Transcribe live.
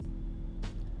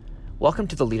Welcome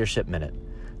to the Leadership Minute,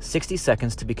 60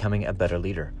 seconds to becoming a better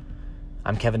leader.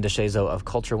 I'm Kevin DeShazo of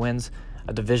Culture Wins,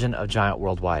 a division of Giant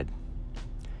Worldwide.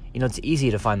 You know, it's easy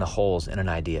to find the holes in an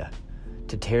idea,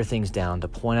 to tear things down, to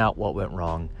point out what went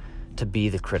wrong, to be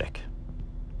the critic.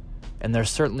 And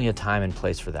there's certainly a time and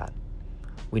place for that.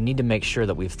 We need to make sure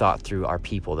that we've thought through our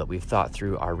people, that we've thought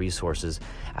through our resources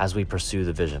as we pursue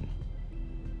the vision.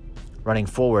 Running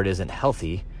forward isn't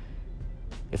healthy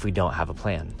if we don't have a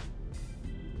plan.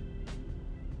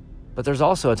 But there's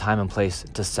also a time and place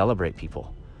to celebrate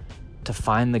people, to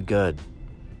find the good,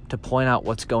 to point out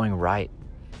what's going right,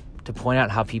 to point out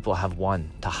how people have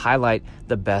won, to highlight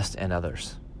the best in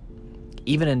others.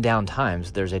 Even in down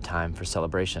times, there's a time for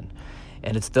celebration.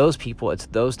 And it's those people, it's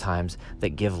those times that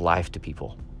give life to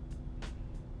people.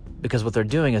 Because what they're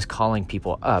doing is calling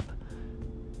people up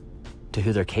to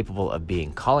who they're capable of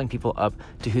being, calling people up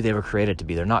to who they were created to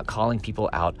be. They're not calling people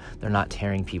out, they're not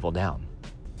tearing people down.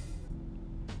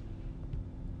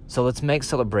 So let's make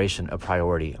celebration a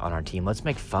priority on our team. Let's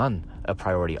make fun a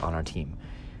priority on our team.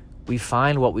 We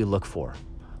find what we look for.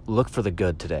 Look for the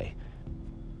good today.